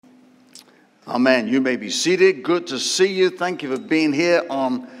Amen. You may be seated. Good to see you. Thank you for being here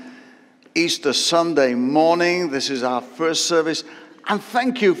on Easter Sunday morning. This is our first service. And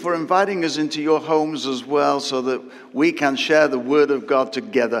thank you for inviting us into your homes as well so that we can share the Word of God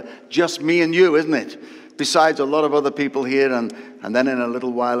together. Just me and you, isn't it? Besides a lot of other people here. And then in a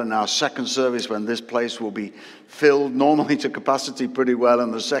little while in our second service when this place will be filled normally to capacity pretty well in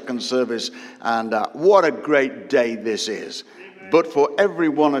the second service. And what a great day this is. But for every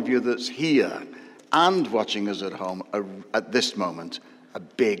one of you that's here and watching us at home at this moment, a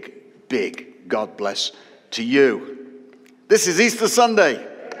big, big God bless to you. This is Easter Sunday.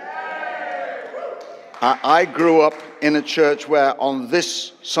 I grew up in a church where on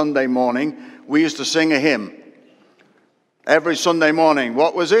this Sunday morning, we used to sing a hymn. Every Sunday morning.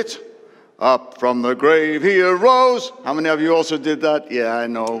 What was it? Up from the grave he arose. How many of you also did that? Yeah, I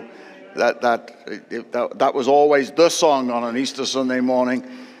know. That was always the song on an Easter Sunday morning.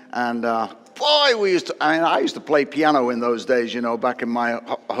 And boy, I used to play piano in those days, back in my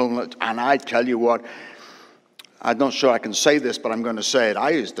home. And I tell you what, I'm not sure I can say this, but I'm going to say it.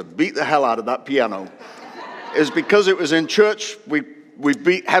 I used to beat the hell out of that piano. It's because it was in church, we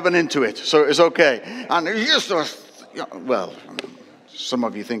beat heaven into it, so it was okay. And it used to, well, some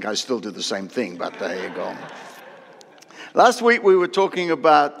of you think I still do the same thing, but there you go. Last week we were talking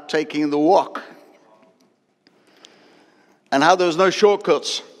about taking the walk and how there was no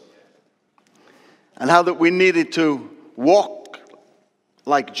shortcuts and how that we needed to walk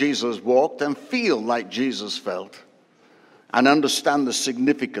like Jesus walked and feel like Jesus felt and understand the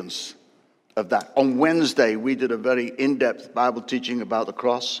significance of that. On Wednesday we did a very in-depth Bible teaching about the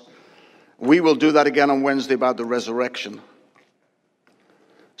cross. We will do that again on Wednesday about the resurrection.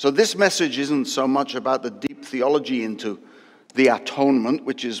 So this message isn't so much about the deep theology into the atonement,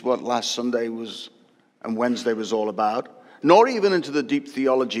 which is what last Sunday was and Wednesday was all about, nor even into the deep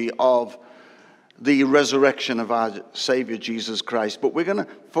theology of the resurrection of our Savior Jesus Christ, but we're going to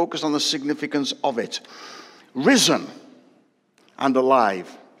focus on the significance of it. Risen and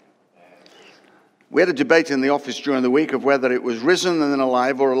alive. We had a debate in the office during the week of whether it was risen and then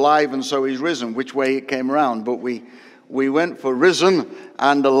alive or alive and so he's risen, which way it came around, but we went for risen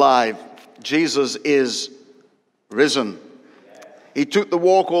and alive. Jesus is risen. He took the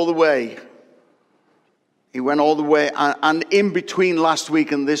walk all the way. He went all the way. And in between last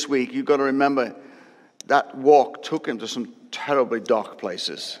week and this week, you've got to remember, that walk took him to some terribly dark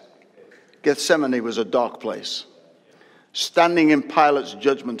places. Gethsemane was a dark place. Standing in Pilate's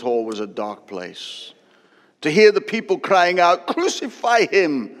judgment hall was a dark place. To hear the people crying out, "Crucify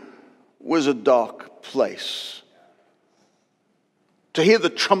him," was a dark place. To hear the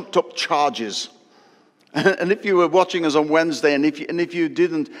trumped up charges. And if you were watching us on Wednesday, and if you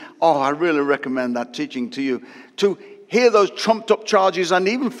didn't, I really recommend that teaching to you. To hear those trumped up charges and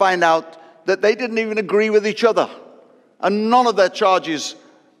even find out that they didn't even agree with each other. And none of their charges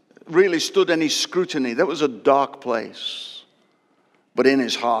really stood any scrutiny. That was a dark place. But in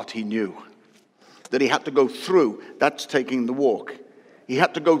his heart, he knew that he had to go through. That's taking the walk. He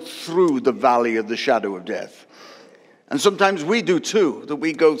had to go through the valley of the shadow of death. And sometimes we do too, that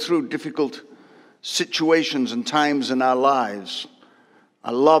we go through difficult situations and times in our lives.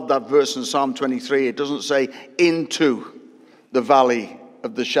 I love that verse in Psalm 23. It doesn't say into the valley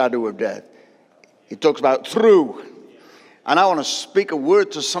of the shadow of death. It talks about through. And I want to speak a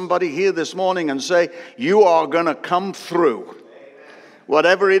word to somebody here this morning and say, you are going to come through.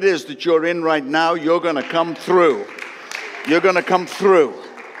 Whatever it is that you're in right now, you're going to come through. You're going to come through.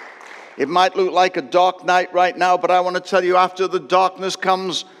 It might look like a dark night right now, but I want to tell you, after the darkness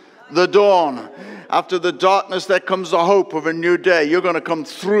comes the dawn. After the darkness, there comes the hope of a new day. You're going to come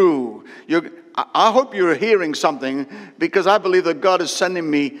through. I hope you're hearing something, because I believe that God is sending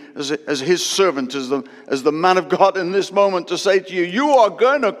me as his servant, as the man of God in this moment, to say to you, you are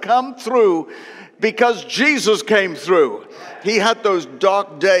going to come through because Jesus came through. He had those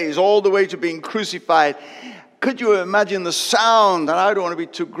dark days all the way to being crucified. Could you imagine the sound? And I don't want to be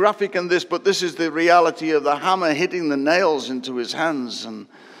too graphic in this, but this is the reality of the hammer hitting the nails into his hands. And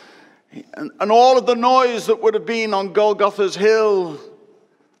all of the noise that would have been on Golgotha's hill,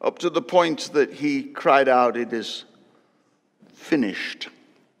 up to the point that he cried out, "It is finished."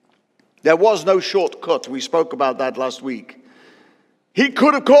 There was no shortcut. We spoke about that last week. He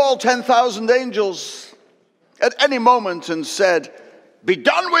could have called 10,000 angels at any moment and said, "Be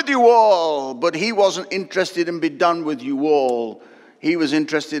done with you all." But he wasn't interested in "be done with you all." He was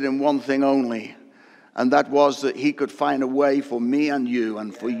interested in one thing only. And that was that he could find a way for me and you,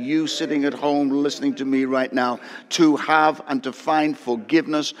 and for you sitting at home listening to me right now, to have and to find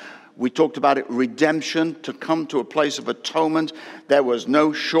forgiveness. We talked about it, redemption, to come to a place of atonement. There was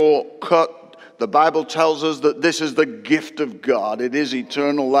no shortcut. The Bible tells us that this is the gift of God. It is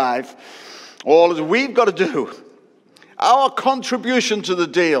eternal life. All that we've got to do, our contribution to the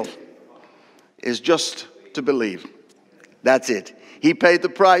deal, is just to believe. That's it. He paid the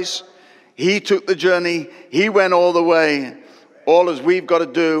price. He took the journey. He went all the way. All as we've got to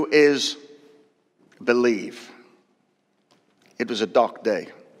do is believe. It was a dark day.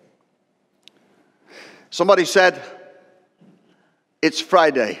 Somebody said, it's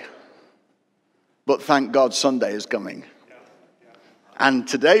Friday, but thank God Sunday is coming. And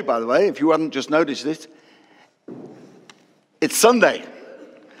today, by the way, if you hadn't just noticed it, it's Sunday.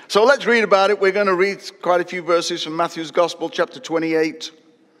 So let's read about it. We're going to read quite a few verses from Matthew's Gospel, chapter 28.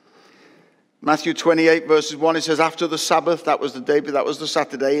 Matthew 28, verses 1, it says, after the Sabbath, that was the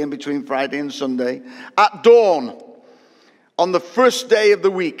Saturday in between Friday and Sunday, at dawn, on the first day of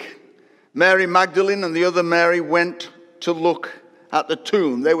the week, Mary Magdalene and the other Mary went to look at the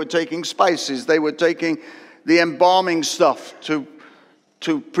tomb. They were taking spices. They were taking the embalming stuff to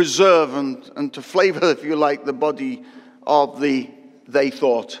preserve and to flavor, if you like, the body of they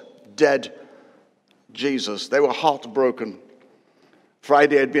thought, dead Jesus. They were heartbroken.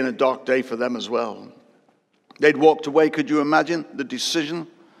 Friday had been a dark day for them as well. They'd walked away. Could you imagine the decision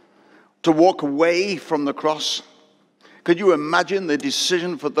to walk away from the cross? Could you imagine the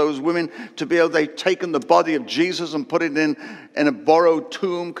decision for those women to be able, they'd taken the body of Jesus and put it in a borrowed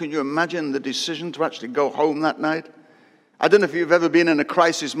tomb. Can you imagine the decision to actually go home that night? I don't know if you've ever been in a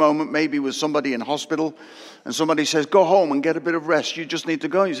crisis moment, maybe with somebody in hospital, and somebody says, go home and get a bit of rest. You just need to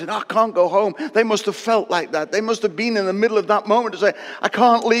go. You say, I can't go home. They must have felt like that. They must have been in the middle of that moment to say, I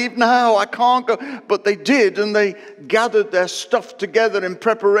can't leave now. I can't go. But they did, and they gathered their stuff together in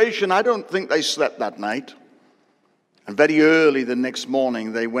preparation. I don't think they slept that night. And very early the next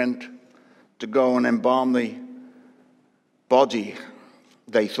morning, they went to go and embalm the body,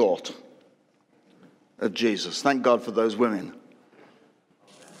 they thought, of Jesus. Thank God for those women.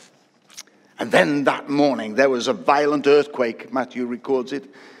 And then that morning, there was a violent earthquake. Matthew records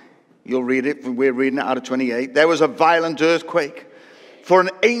it. You'll read it. We're reading it out of 28. There was a violent earthquake, for an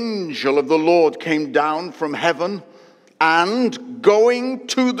angel of the Lord came down from heaven and, going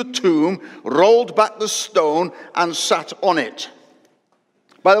to the tomb, rolled back the stone and sat on it.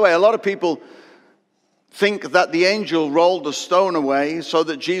 By the way, a lot of people think that the angel rolled the stone away so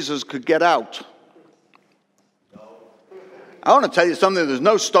that Jesus could get out. I want to tell you something. There's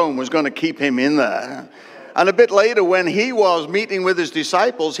no stone was going to keep him in there. And a bit later, when he was meeting with his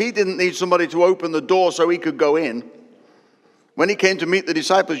disciples, he didn't need somebody to open the door so he could go in. When he came to meet the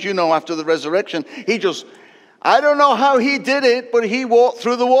disciples, you know, after the resurrection, I don't know how he did it, but he walked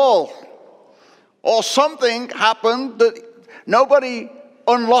through the wall. Or something happened that nobody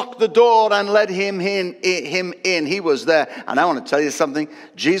unlocked the door and let him in. He was there. And I want to tell you something.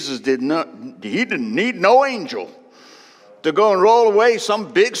 Jesus didn't need no angel to go and roll away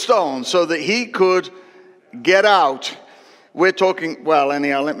some big stone so that he could get out. We're talking, well,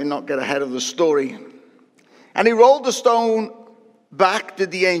 anyhow, let me not get ahead of the story. And he rolled the stone back, did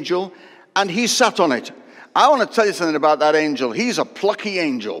the angel, and he sat on it. I want to tell you something about that angel. He's a plucky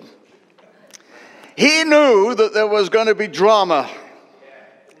angel. He knew that there was going to be drama.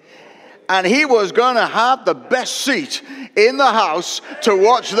 And he was going to have the best seat in the house to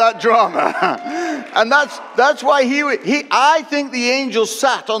watch that drama. And that's why I think the angel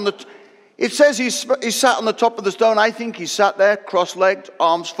sat on the, it says he sat on the top of the stone. I think he sat there cross-legged,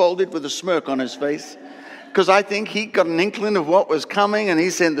 arms folded with a smirk on his face. Because I think he got an inkling of what was coming, and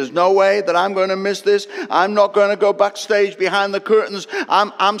he's saying, there's no way that I'm going to miss this. I'm not going to go backstage behind the curtains.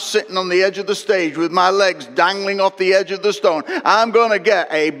 I'm sitting on the edge of the stage with my legs dangling off the edge of the stone. I'm going to get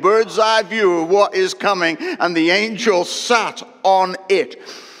a bird's eye view of what is coming. And the angel sat on it.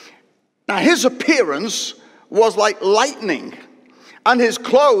 Now his appearance was like lightning, and his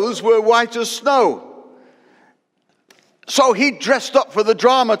clothes were white as snow. So he dressed up for the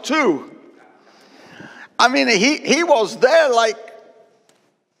drama too. I mean, he was there like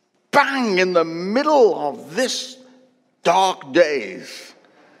bang in the middle of this dark days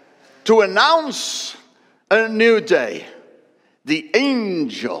to announce a new day. The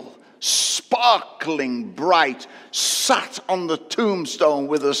angel, sparkling bright, sat on the tombstone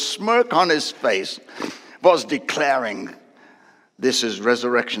with a smirk on his face, was declaring, this is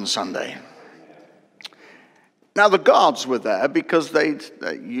Resurrection Sunday. Now the guards were there because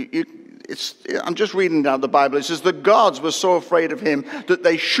I'm just reading down the Bible. It says the guards were so afraid of him that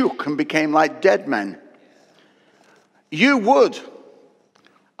they shook and became like dead men. You would.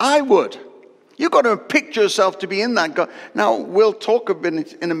 I would. You've got to picture yourself to be in that. Now, we'll talk a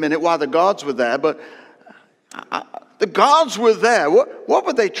bit in a minute why the guards were there, but The guards were there. What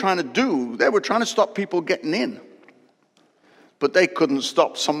were they trying to do? They were trying to stop people getting in. But they couldn't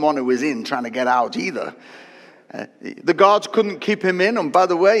stop someone who was in trying to get out either. The guards couldn't keep him in, and by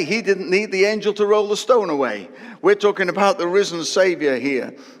the way, he didn't need the angel to roll the stone away. We're talking about the risen Savior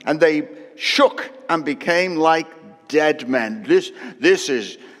here. And they shook and became like dead men. This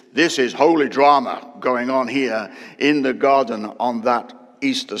is holy drama going on here in the garden on that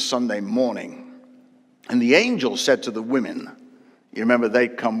Easter Sunday morning. And the angel said to the women, you remember they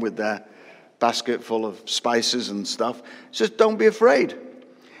come with their basket full of spices and stuff. He says, don't be afraid.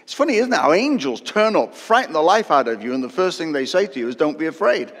 It's funny, isn't it, how angels turn up, frighten the life out of you, and the first thing they say to you is, don't be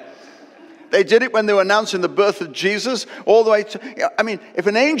afraid. They did it when they were announcing the birth of Jesus, all the way to, I mean, if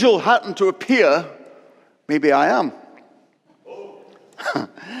an angel happened to appear, maybe I am.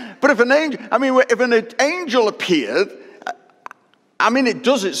 But if an angel appeared,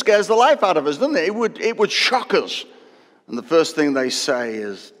 it scares the life out of us, doesn't it? It would shock us. And the first thing they say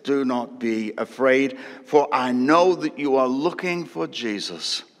is, do not be afraid, for I know that you are looking for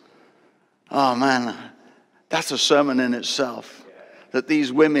Jesus. Oh man, that's a sermon in itself. That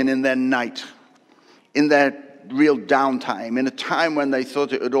these women in their night, in their real downtime, in a time when they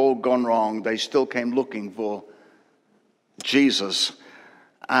thought it had all gone wrong, they still came looking for Jesus.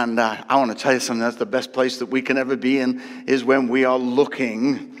 And I want to tell you something, that's the best place that we can ever be in, is when we are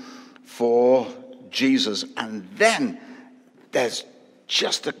looking for Jesus. And then there's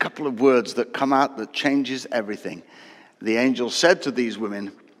just a couple of words that come out that changes everything. The angel said to these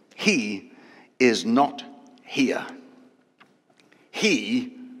women, he is not here.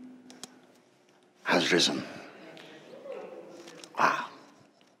 He has risen. Wow.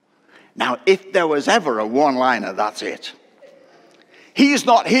 Now, if there was ever a one-liner, that's it. He's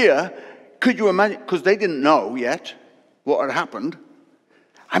not here. Could you imagine? Because they didn't know yet what had happened.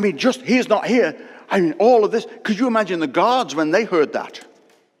 Just he's not here. All of this. Could you imagine the guards when they heard that?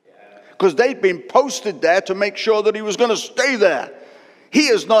 Because they'd been posted there to make sure that he was going to stay there. He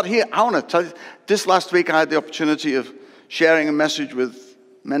is not here. I want to tell you, this last week I had the opportunity of sharing a message with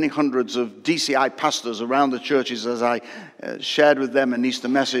many hundreds of DCI pastors around the churches as I shared with them an Easter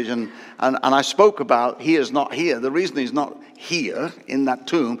message. And I spoke about he is not here. The reason he's not here in that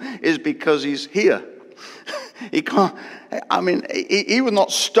tomb is because he's here. He can't, he was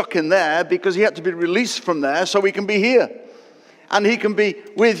not stuck in there because he had to be released from there so he can be here. And he can be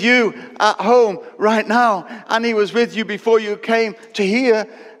with you at home right now. And he was with you before you came to here.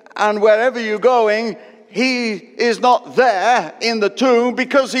 And wherever you're going, he is not there in the tomb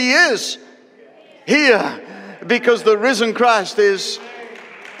because he is here. Because the risen Christ is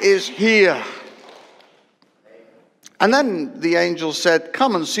here. And then the angel said,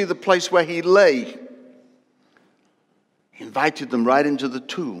 come and see the place where he lay. He invited them right into the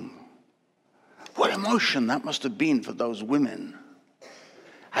tomb. What emotion that must have been for those women.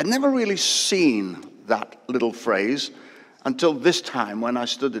 I'd never really seen that little phrase until this time when I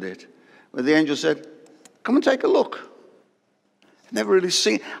studied it, where the angel said, come and take a look. I'd never really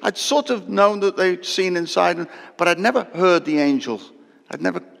seen, I'd sort of known that they'd seen inside, but I'd never heard the angel.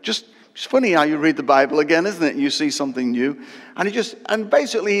 It's funny how you read the Bible again, isn't it? You see something new. And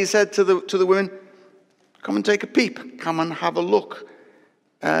basically he said to the women, come and take a peep. Come and have a look.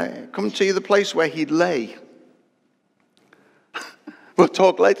 Come and see the place where he'd lay. We'll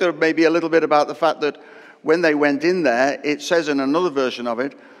talk later maybe a little bit about the fact that when they went in there, it says in another version of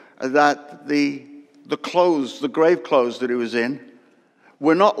it that the clothes, the grave clothes that he was in,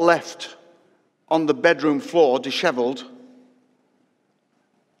 were not left on the bedroom floor disheveled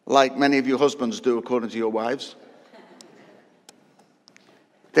like many of your husbands do according to your wives.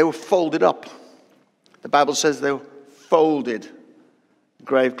 They were folded up. The Bible says they were folded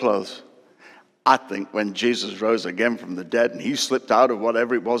grave clothes. I think when Jesus rose again from the dead and he slipped out of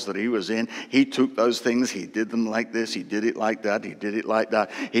whatever it was that he was in, he took those things, he did them like this, he did it like that, he did it like that.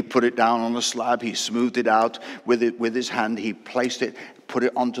 He put it down on the slab, he smoothed it out with his hand, he placed it, put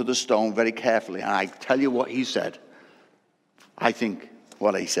it onto the stone very carefully. And I tell you what he said. I think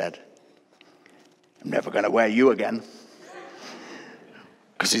what he said. I'm never going to wear you again.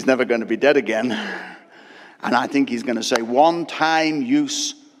 Because he's never going to be dead again. And I think he's going to say, one time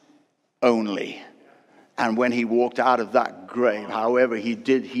use only. And when he walked out of that grave, however he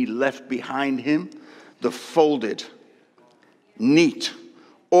did, he left behind him the folded, neat,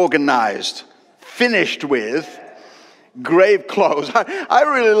 organized, finished with grave clothes. I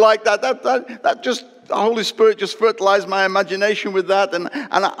really like that. That just, the Holy Spirit just fertilized my imagination with that. And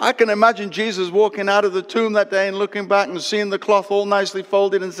I can imagine Jesus walking out of the tomb that day and looking back and seeing the cloth all nicely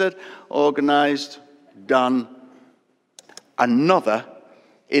folded and said, organized, done. Another,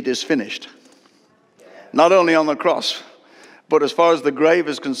 it is finished. Not only on the cross, but as far as the grave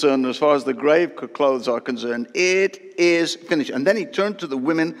is concerned, as far as the grave clothes are concerned, it is finished. And then he turned to the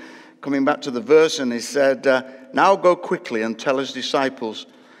women, coming back to the verse, and he said, now go quickly and tell his disciples,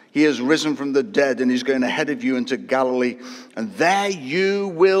 he has risen from the dead and he's going ahead of you into Galilee, and there you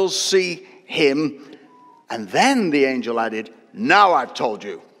will see him. And then the angel added, now I've told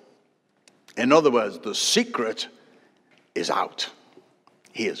you. In other words, the secret is out.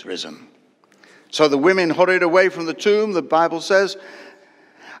 He is risen. So the women hurried away from the tomb, the Bible says,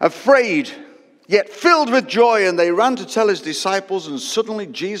 afraid, yet filled with joy, and they ran to tell his disciples, and suddenly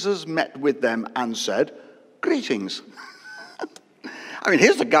Jesus met with them and said, greetings. I mean,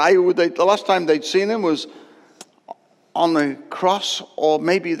 here's the guy who the last time they'd seen him was on the cross, or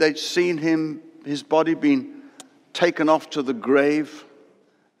maybe they'd seen him, his body being taken off to the grave,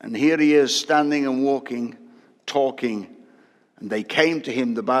 and here he is standing and walking, talking. And they came to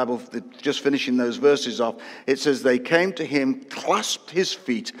him, the Bible, just finishing those verses off, it says they came to him, clasped his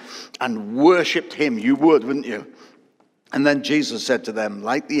feet, and worshipped him. You would, wouldn't you? And then Jesus said to them,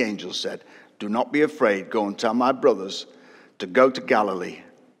 like the angel said, do not be afraid. Go and tell my brothers to go to Galilee,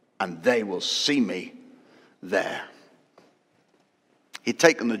 and they will see me there. He'd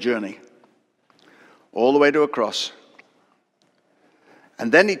taken the journey all the way to a cross.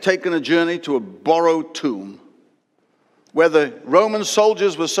 And then he'd taken a journey to a borrowed tomb, where the Roman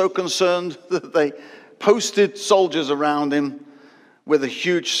soldiers were so concerned that they posted soldiers around him with a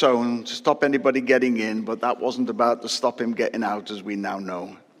huge stone to stop anybody getting in, but that wasn't about to stop him getting out, as we now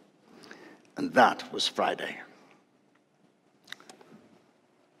know. And that was Friday.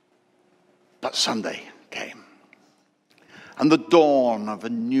 But Sunday came, and the dawn of a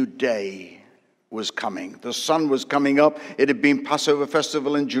new day was coming. The sun was coming up. It had been Passover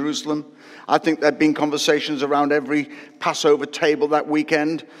festival in Jerusalem. I think there had been conversations around every Passover table that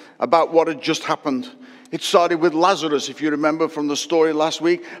weekend about what had just happened. It started with Lazarus, if you remember from the story last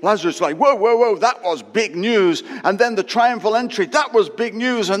week. Lazarus like, whoa, whoa, whoa, that was big news. And then the triumphal entry, that was big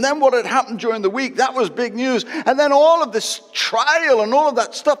news. And then what had happened during the week, that was big news. And then all of this trial and all of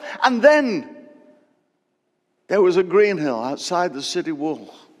that stuff. And then there was a green hill outside the city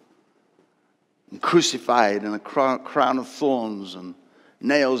wall, and crucified in a crown of thorns and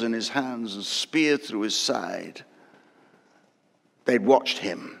nails in his hands and spear through his side. They'd watched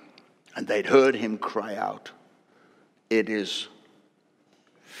him and they'd heard him cry out, it is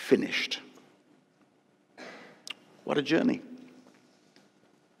finished. What a journey.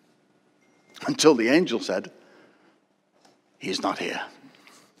 Until the angel said, he's not here.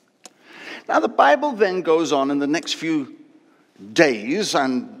 Now the Bible then goes on in the next few days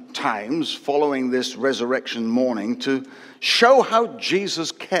and times following this resurrection morning to show how Jesus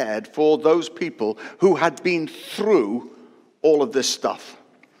cared for those people who had been through all of this stuff.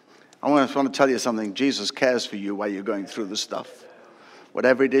 I want to tell you something. Jesus cares for you while you're going through the stuff.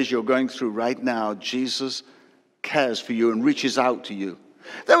 Whatever it is you're going through right now, Jesus cares for you and reaches out to you.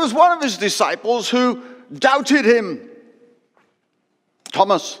 There was one of his disciples who doubted him,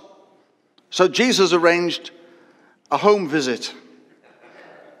 Thomas. So Jesus arranged a home visit.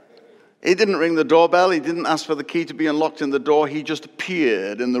 He didn't ring the doorbell. He didn't ask for the key to be unlocked in the door. He just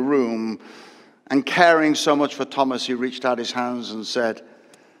appeared in the room. And caring so much for Thomas, he reached out his hands and said,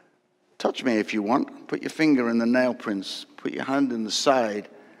 touch me if you want. Put your finger in the nail prints. Put your hand in the side.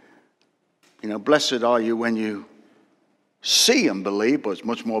 You know, blessed are you when you see and believe, but it's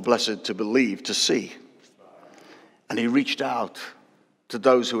much more blessed to believe, to see. And he reached out to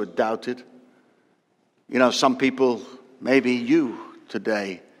those who had doubted. You know, some people, maybe you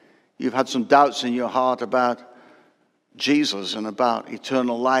today, you've had some doubts in your heart about Jesus and about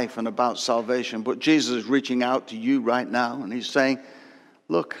eternal life and about salvation. But Jesus is reaching out to you right now, and he's saying,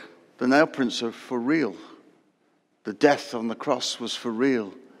 look, the nail prints are for real. The death on the cross was for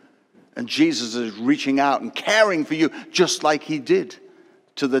real. And Jesus is reaching out and caring for you just like he did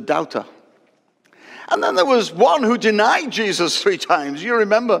to the doubter. And then there was one who denied Jesus 3 times. You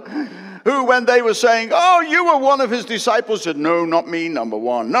remember? Who, when they were saying, oh, you were one of his disciples, said, no, not me, number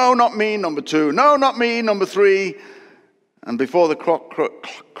 1. No, not me, number 2. No, not me, number 3. And before the cock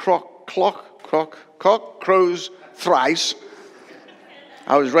crows thrice,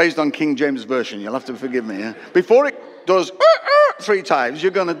 I was raised on King James Version. You'll have to forgive me. Yeah? Before it does 3 times,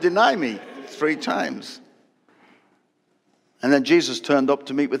 you're going to deny me 3 times. And then Jesus turned up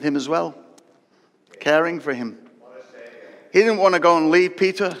to meet with him as well, caring for him. He didn't want to go and leave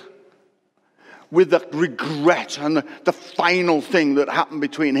Peter with the regret and the final thing that happened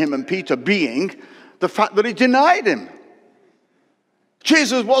between him and Peter being the fact that he denied him.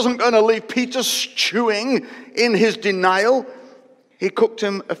 Jesus wasn't going to leave Peter stewing in his denial. He cooked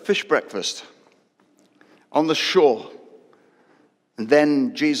him a fish breakfast. on the shore. And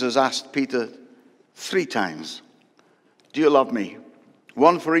then Jesus asked Peter 3 times, do you love me?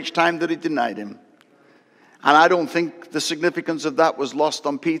 One for each time that he denied him. And I don't think the significance of that was lost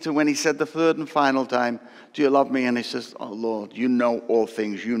on Peter when he said the 3rd and final time, do you love me? And he says, oh Lord, you know all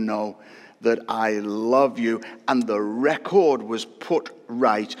things. You know that I love you. And the record was put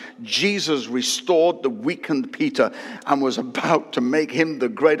right. Jesus restored the weakened Peter and was about to make him the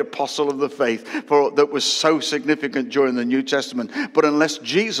great apostle of the faith, for that was so significant during the New Testament. But unless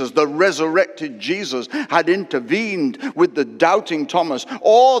Jesus, the resurrected Jesus, had intervened with the doubting Thomas,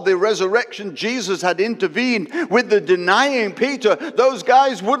 or the resurrection Jesus had intervened with the denying Peter, those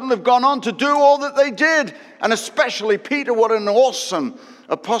guys wouldn't have gone on to do all that they did. And especially Peter, what an awesome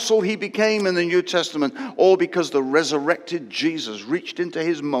apostle he became in the New Testament, all because the resurrected Jesus reached into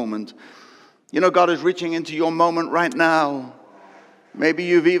his moment. You know, God is reaching into your moment right now. Maybe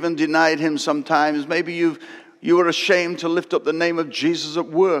you've even denied him sometimes. Maybe you were ashamed to lift up the name of Jesus at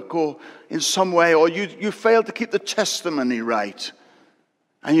work or in some way, or you failed to keep the testimony right.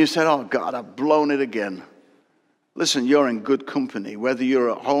 And you said, oh God, I've blown it again. Listen, you're in good company. Whether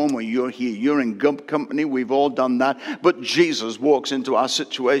you're at home or you're here, you're in good company. We've all done that. But Jesus walks into our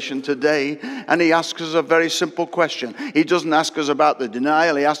situation today and he asks us a very simple question. He doesn't ask us about the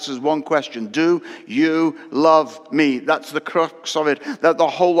denial. He asks us one question. Do you love me? That's the crux of it. That the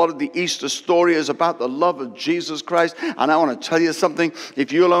whole lot of the Easter story is about the love of Jesus Christ. And I want to tell you something.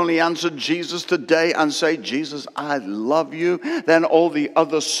 If you'll only answer Jesus today and say, Jesus, I love you, then all the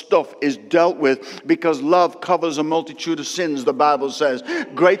other stuff is dealt with, because love covers a multitude of sins, the Bible says.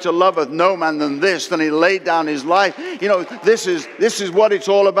 Greater loveth no man than this, than he laid down his life. You know, this is what it's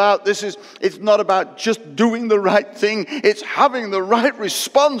all about. It's not about just doing the right thing. It's having the right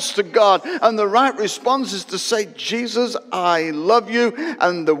response to God. And the right response is to say, Jesus, I love you.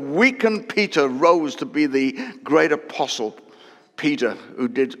 And the weakened Peter rose to be the great apostle Peter, who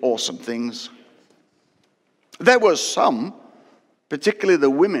did awesome things. There were some, particularly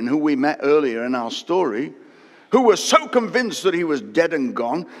the women who we met earlier in our story, who were so convinced that he was dead and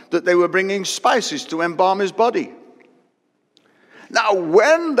gone that they were bringing spices to embalm his body. Now,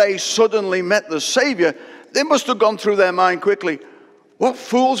 when they suddenly met the Savior, they must have gone through their mind quickly, what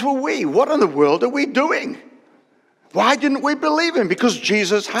fools were we? What in the world are we doing? Why didn't we believe him? Because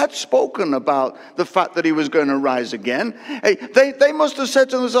Jesus had spoken about the fact that he was going to rise again. Hey, they must have said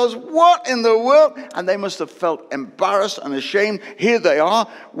to themselves, what in the world? And they must have felt embarrassed and ashamed. Here they are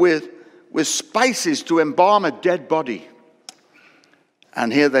with spices to embalm a dead body.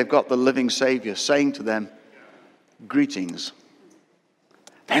 And here they've got the living Savior saying to them, greetings.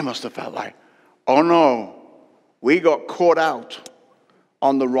 They must have felt like, oh no, we got caught out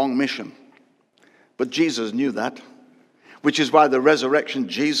on the wrong mission. But Jesus knew that, which is why the resurrection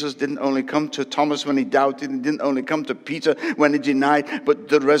Jesus didn't only come to Thomas when he doubted, and didn't only come to Peter when he denied, but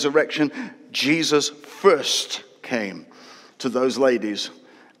the resurrection Jesus first came to those ladies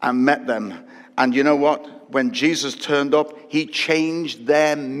and met them. And you know what? When Jesus turned up, he changed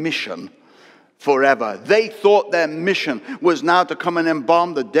their mission forever. They thought their mission was now to come and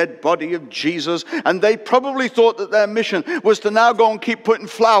embalm the dead body of Jesus. And they probably thought that their mission was to now go and keep putting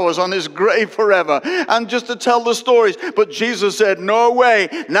flowers on his grave forever and just to tell the stories. But Jesus said, no way.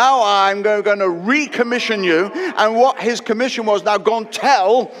 Now I'm going to recommission you. And what his commission was, now go and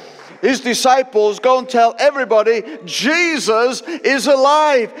tell his disciples, go and tell everybody, Jesus is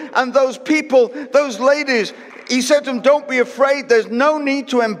alive. And those people, those ladies, he said to them, don't be afraid. There's no need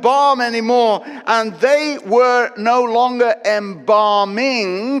to embalm anymore. And they were no longer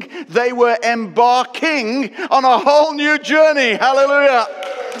embalming. They were embarking on a whole new journey. Hallelujah.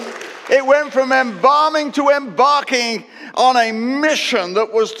 It went from embalming to embarking on a mission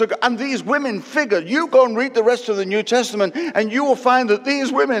that was to go. And these women figured, you go and read the rest of the New Testament and you will find that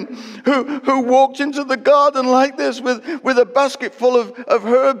these women who walked into the garden like this with a basket full of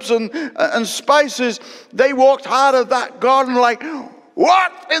herbs and spices, they walked out of that garden like,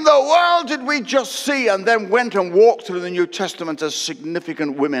 what in the world did we just see? And then went and walked through the New Testament as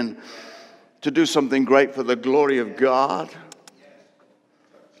significant women to do something great for the glory of God.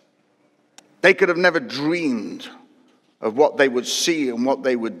 They could have never dreamed of what they would see and what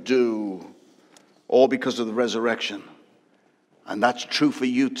they would do, all because of the resurrection. And that's true for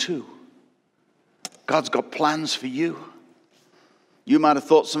you too. God's got plans for you. You might have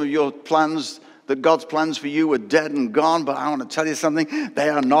thought some of your plans, that God's plans for you were dead and gone, but I want to tell you something. They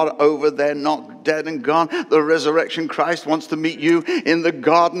are not over. They're not dead and gone. The resurrection Christ wants to meet you in the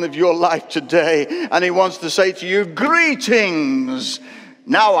garden of your life today. And he wants to say to you, greetings.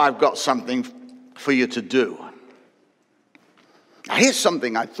 Now I've got something for you to do. Now, here's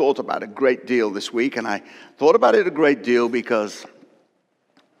something I thought about a great deal this week, and I thought about it a great deal because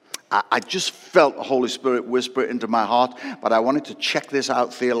I just felt the Holy Spirit whisper it into my heart, but I wanted to check this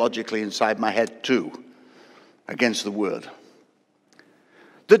out theologically inside my head too, against the Word.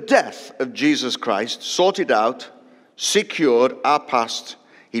 The death of Jesus Christ sorted out, secured our past.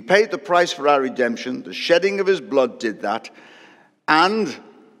 He paid the price for our redemption. The shedding of his blood did that. And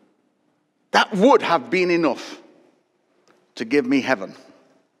that would have been enough to give me heaven.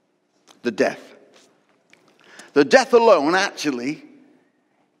 The death. The death alone, actually,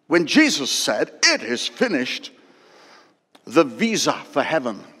 when Jesus said, "It is finished," the visa for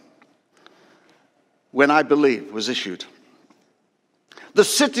heaven, when I believe, was issued. The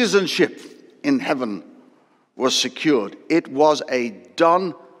citizenship in heaven was secured. It was a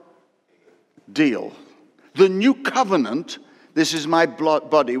done deal. The new covenant, this is my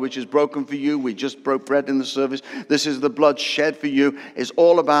body which is broken for you. We just broke bread in the service. This is the blood shed for you. Is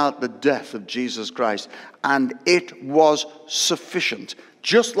all about the death of Jesus Christ. And it was sufficient.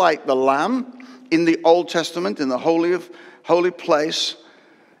 Just like the lamb in the Old Testament, in the holy place,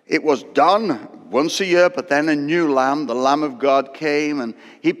 it was done once a year, but then a new lamb, the Lamb of God, came, and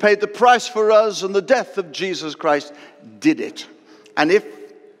he paid the price for us, and the death of Jesus Christ did it. And if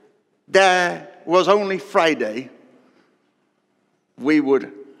there was only Friday, we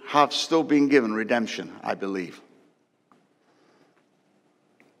would have still been given redemption, I believe.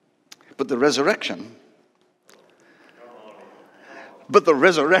 But the resurrection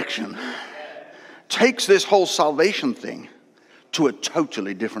takes this whole salvation thing to a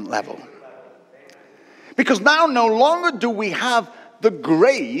totally different level. Because now no longer do we have the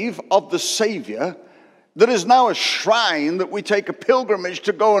grave of the Savior that is now a shrine that we take a pilgrimage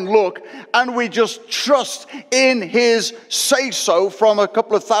to go and look, and we just trust in his say-so from a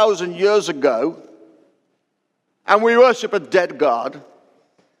couple of thousand years ago, and we worship a dead God.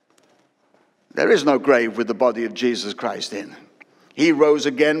 There is no grave with the body of Jesus Christ in. He rose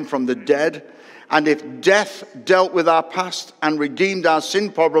again from the dead. And if death dealt with our past and redeemed our sin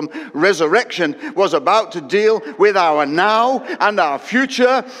problem, resurrection was about to deal with our now and our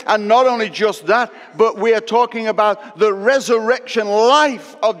future. And not only just that, but we are talking about the resurrection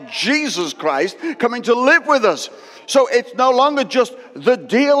life of Jesus Christ coming to live with us. So it's no longer just the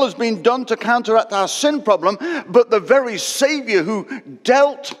deal has been done to counteract our sin problem, but the very Savior who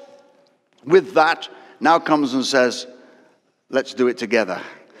dealt with that now comes and says, let's do it together.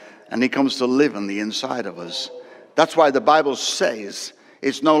 And he comes to live on the inside of us. That's why the Bible says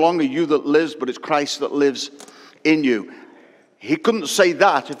it's no longer you that lives, but it's Christ that lives in you. He couldn't say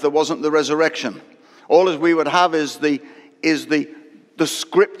that if there wasn't the resurrection. All as we would have is the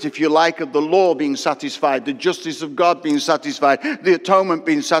script, if you like, of the law being satisfied, the justice of God being satisfied, the atonement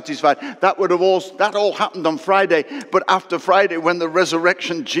being satisfied. That all happened on Friday. But after Friday, when the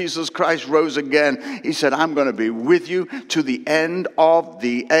resurrection, Jesus Christ rose again, he said, I'm going to be with you to the end of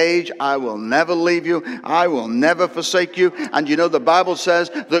the age. I will never leave you. I will never forsake you. And you know, the Bible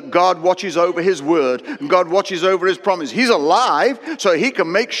says that God watches over his word. God watches over his promise. He's alive, so he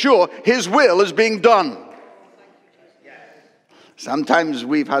can make sure his will is being done. Sometimes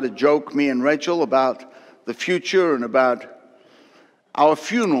we've had a joke, me and Rachel, about the future and about our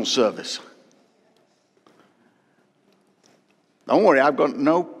funeral service. Don't worry, I've got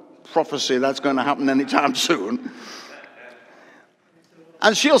no prophecy that's going to happen anytime soon.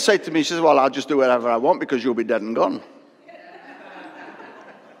 And she'll say to me, she says, well, I'll just do whatever I want because you'll be dead and gone.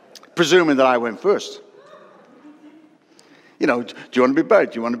 Presuming that I went first. You know, do you want to be buried?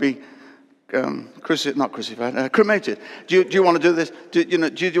 Do you want to be cremated? Do you want to do this? Do you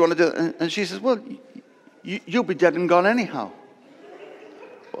want to do it? And she says, well, you'll be dead and gone anyhow.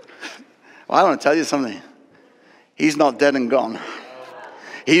 Well, I want to tell you something. He's not dead and gone.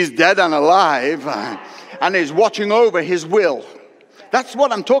 He's dead and alive, and he's watching over his will. That's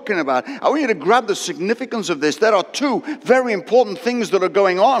what I'm talking about. I want you to grab the significance of this. There are two very important things that are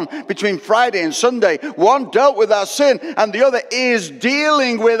going on between Friday and Sunday. One dealt with our sin, and the other is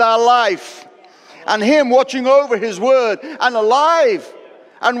dealing with our life. And him watching over his word and alive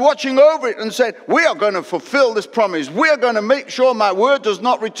and watching over it and saying, we are going to fulfill this promise. We are going to make sure my word does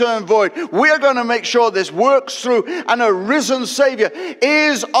not return void. We are going to make sure this works through. And a risen Savior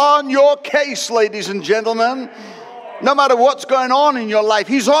is on your case, ladies and gentlemen. No matter what's going on in your life,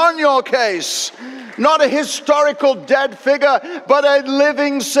 he's on your case. Not a historical dead figure, but a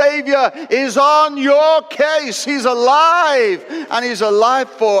living Savior is on your case. He's alive, and he's alive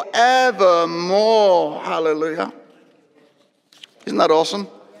forevermore. Hallelujah. Isn't that awesome?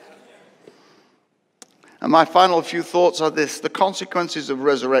 And my final few thoughts are this: the consequences of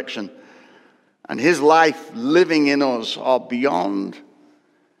resurrection. and his life living in us are beyond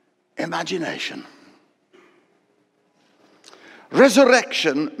imagination.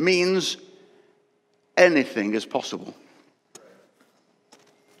 Resurrection means anything is possible.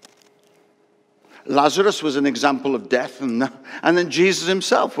 Lazarus was an example of death, and then Jesus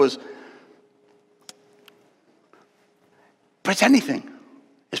himself was. But anything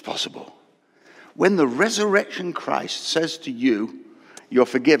is possible. When the resurrection Christ says to you, you're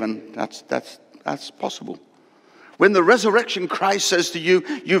forgiven, that's possible. When the resurrection Christ says to you,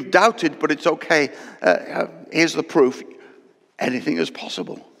 you've doubted, but it's okay, here's the proof, anything is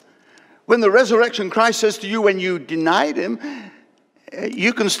possible. When the resurrection Christ says to you, when you denied him,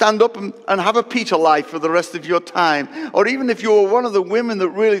 you can stand up and have a Peter life for the rest of your time. Or even if you were one of the women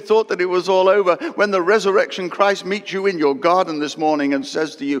that really thought that it was all over, when the resurrection Christ meets you in your garden this morning and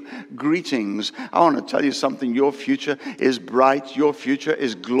says to you, greetings, I want to tell you something. Your future is bright. Your future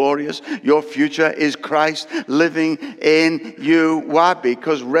is glorious. Your future is Christ living in you. Why?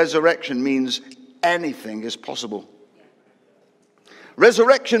 Because resurrection means anything is possible.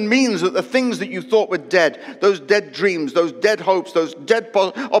 Resurrection means that the things that you thought were dead, those dead dreams, those dead hopes, those dead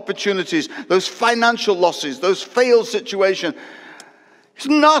opportunities, those financial losses, those failed situations, it's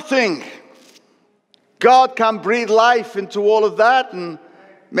nothing. God can breathe life into all of that, and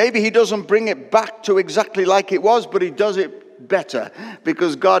maybe he doesn't bring it back to exactly like it was, but he does it better,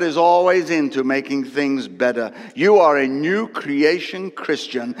 because God is always into making things better. You are a new creation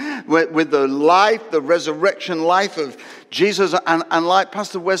Christian with the life, the resurrection life of Jesus. And like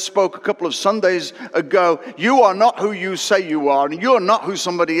Pastor West spoke a couple of Sundays ago, you are not who you say you are, and you're not who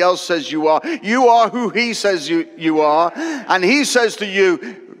somebody else says you are. You are who he says you are, and he says to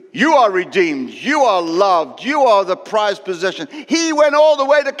you, you are redeemed. You are loved. You are the prized possession. He went all the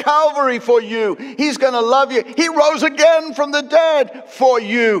way to Calvary for you. He's going to love you. He rose again from the dead for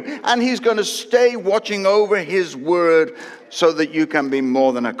you. And he's going to stay watching over his word so that you can be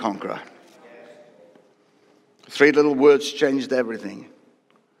more than a conqueror. 3 little words changed everything.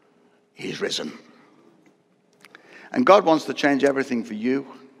 He's risen. And God wants to change everything for you.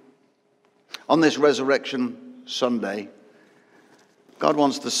 On this Resurrection Sunday, God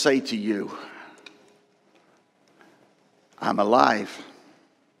wants to say to you, I'm alive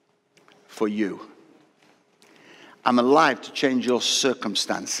for you. I'm alive to change your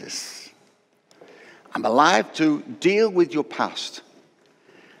circumstances. I'm alive to deal with your past.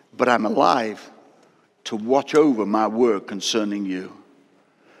 But I'm alive to watch over my word concerning you.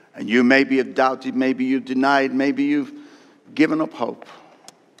 And you maybe have doubted, maybe you've denied, maybe you've given up hope.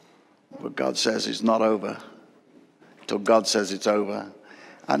 But God says it's not over. Till God says it's over.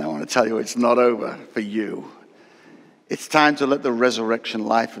 And I want to tell you, it's not over for you. It's time to let the resurrection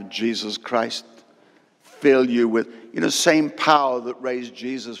life of Jesus Christ fill you with, same power that raised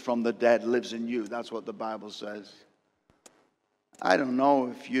Jesus from the dead lives in you. That's what the Bible says. I don't know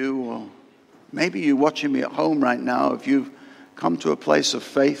if you, or maybe you're watching me at home right now, if you've come to a place of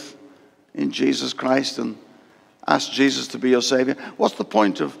faith in Jesus Christ and asked Jesus to be your Savior. What's the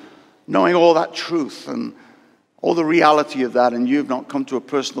point of knowing all that truth and all the reality of that, and you've not come to a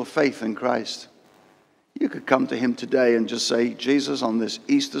personal faith in Christ? You could come to him today and just say, Jesus, on this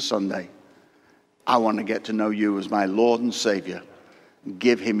Easter Sunday, I want to get to know you as my Lord and Savior.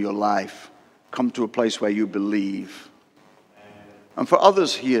 Give him your life. Come to a place where you believe. And for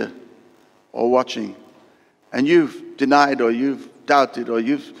others here or watching, and you've denied or you've doubted or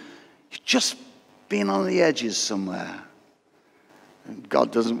you've just been on the edges somewhere,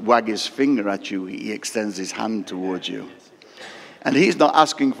 God doesn't wag his finger at you. He extends his hand towards you. And he's not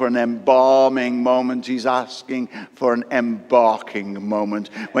asking for an embalming moment. He's asking for an embarking moment.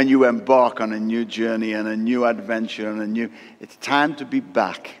 When you embark on a new journey and a new adventure and it's time to be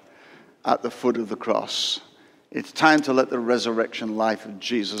back at the foot of the cross. It's time to let the resurrection life of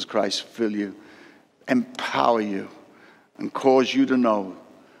Jesus Christ fill you, empower you, and cause you to know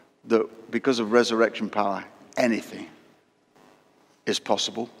that because of resurrection power, anything is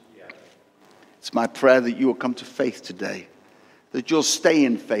possible. It's my prayer that you will come to faith today, that you'll stay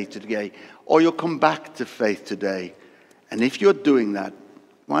in faith today, or you'll come back to faith today. And if you're doing that,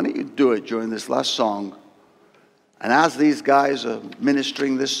 why don't you do it during this last song? And as these guys are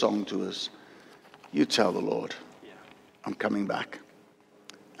ministering this song to us, you tell the Lord, I'm coming back.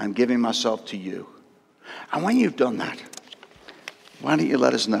 I'm giving myself to you. And when you've done that, why don't you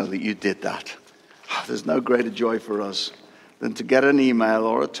let us know that you did that? There's no greater joy for us than to get an email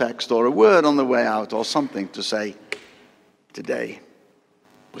or a text or a word on the way out or something to say, today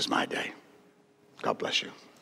was my day. God bless you.